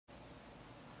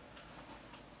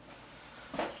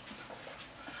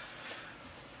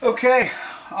Okay,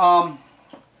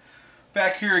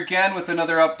 back here again with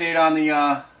another update on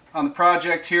the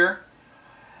project here.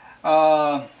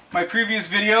 My previous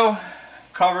video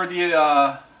covered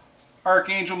the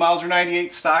Archangel Mauser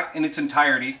 98 stock in its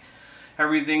entirety.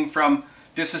 Everything from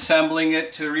disassembling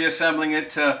it to reassembling it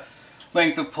to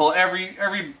length of pull,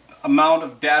 every amount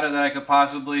of data that I could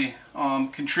possibly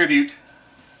contribute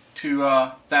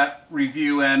to that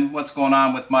review and what's going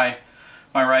on with my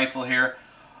rifle here.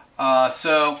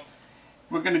 So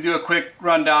we're going to do a quick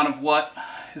rundown of what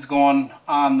is going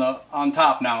on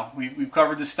top now. We've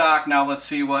covered the stock. Now let's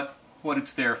see what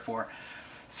it's there for.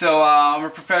 So I'm a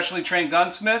professionally trained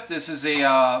gunsmith. This is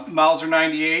a Mauser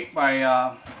 98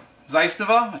 by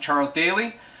Zeistova, a Charles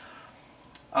Daly.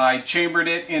 I chambered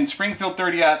it in Springfield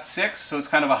 30-06, so it's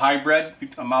kind of a hybrid,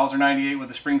 a Mauser 98 with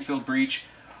a Springfield breech.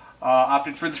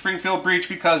 Opted for the Springfield breech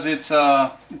because it's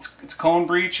a cone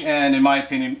breech, and in my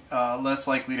opinion, less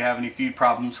likely to have any feed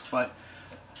problems. But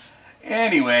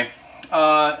anyway,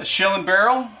 a shilling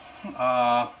barrel,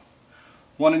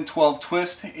 1 in 12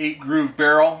 twist, 8 groove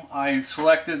barrel. I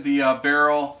selected the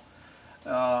barrel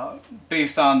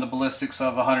based on the ballistics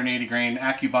of 180 grain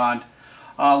AccuBond.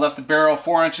 Left the barrel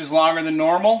 4 inches longer than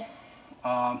normal.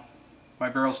 My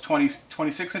barrel's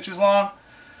 26 inches long,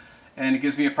 and it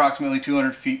gives me approximately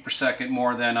 200 feet per second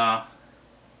more than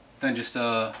just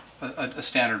a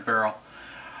standard barrel.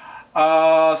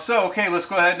 So okay, let's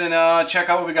go ahead and check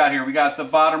out what we got here. We got the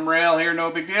bottom rail here, no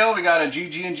big deal. We got a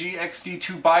GG&G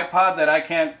XD2 bipod that I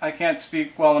can't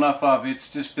speak well enough of. It's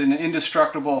just been an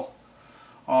indestructible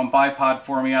bipod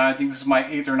for me. I think this is my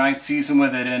 8th or 9th season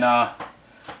with it, and I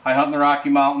hunt in the Rocky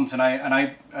Mountains, and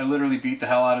I literally beat the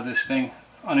hell out of this thing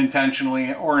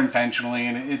unintentionally or intentionally,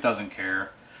 and it doesn't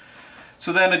care.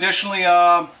 So then additionally,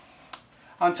 on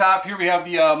top here we have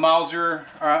the Mauser,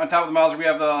 on top of the Mauser we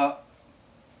have the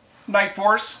Night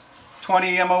Force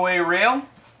 20 MOA rail.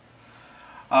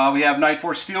 We have Night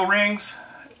Force steel rings,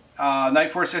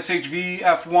 Night Force SHV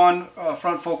F1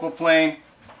 front focal plane,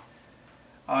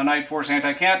 Night Force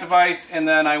anti-cant device, and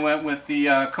then I went with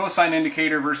the cosine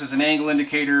indicator versus an angle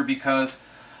indicator, because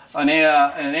an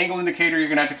angle indicator, you're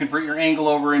going to have to convert your angle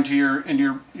over into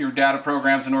your data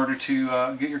programs in order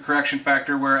to get your correction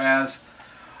factor, whereas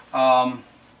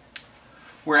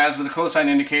with a cosine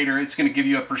indicator, it's going to give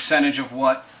you a percentage of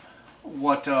what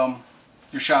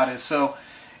your shot is. So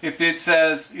if it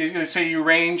says, say you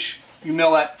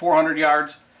mill at 400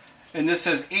 yards, and this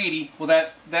says 80, well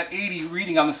that 80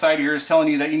 reading on the side here is telling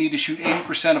you that you need to shoot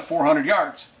 80% of 400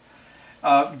 yards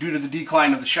due to the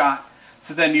decline of the shot.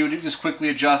 So then you would just quickly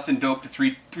adjust and dope to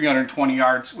 320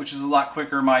 yards, which is a lot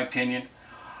quicker in my opinion.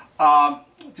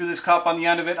 Through this cup on the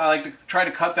end of it, I like to try to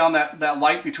cut down that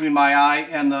light between my eye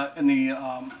and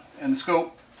the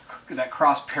scope, that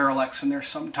cross parallax in there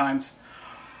sometimes.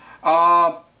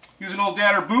 Use an old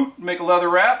Danner boot, make a leather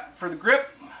wrap for the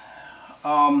grip.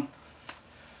 I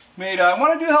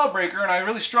want to do a hellbreaker, and I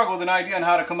really struggled with an idea on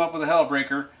how to come up with a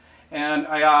hellbreaker, and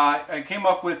I came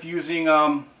up with using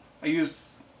I used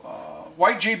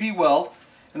white JB weld,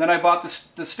 and then I bought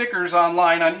the stickers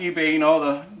online on eBay, you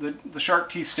know, the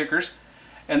shark teeth stickers,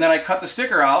 and then I cut the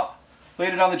sticker out,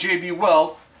 laid it on the JB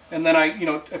weld, and then I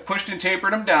pushed and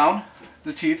tapered them down,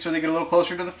 the teeth, so they get a little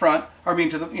closer to the front, or I mean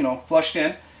to the, flushed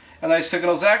in, and I just took an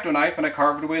X-Acto knife and I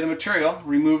carved away the material,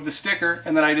 removed the sticker,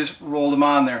 and then I just rolled them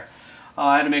on there.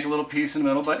 I had to make a little piece in the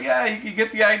middle, but yeah, you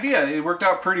get the idea. It worked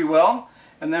out pretty well.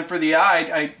 And then for the eye,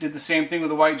 I did the same thing with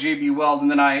the white JB weld, and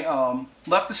then I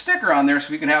left the sticker on there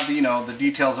so we can have the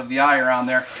details of the eye around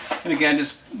there. And again,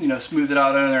 just smooth it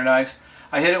out under there nice.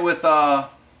 I hit it with my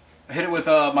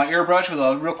airbrush with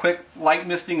a real quick light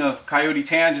misting of coyote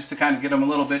tan, just to kind of get them a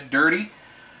little bit dirty.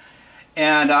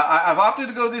 And I've opted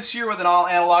to go this year with an all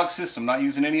analog system, not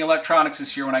using any electronics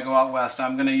this year when I go out west.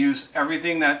 I'm going to use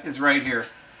everything that is right here.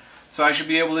 So I should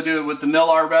be able to do it with the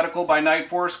Mill-R reticle by Night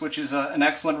Force, which is an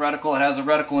excellent reticle. It has a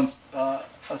reticle,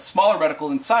 a smaller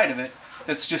reticle inside of it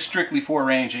that's just strictly for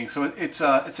ranging. So it's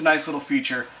a nice little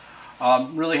feature.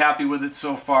 Really happy with it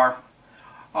so far.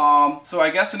 So I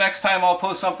guess the next time I'll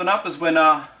post something up is when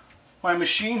my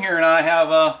machine here and I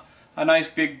have a nice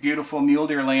big beautiful mule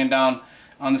deer laying down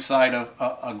on the side of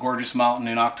a gorgeous mountain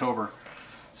in October.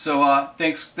 So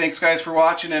thanks guys for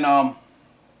watching, and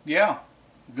yeah,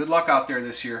 good luck out there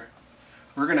this year.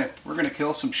 We're gonna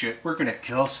kill some shit. We're gonna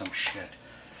kill some shit.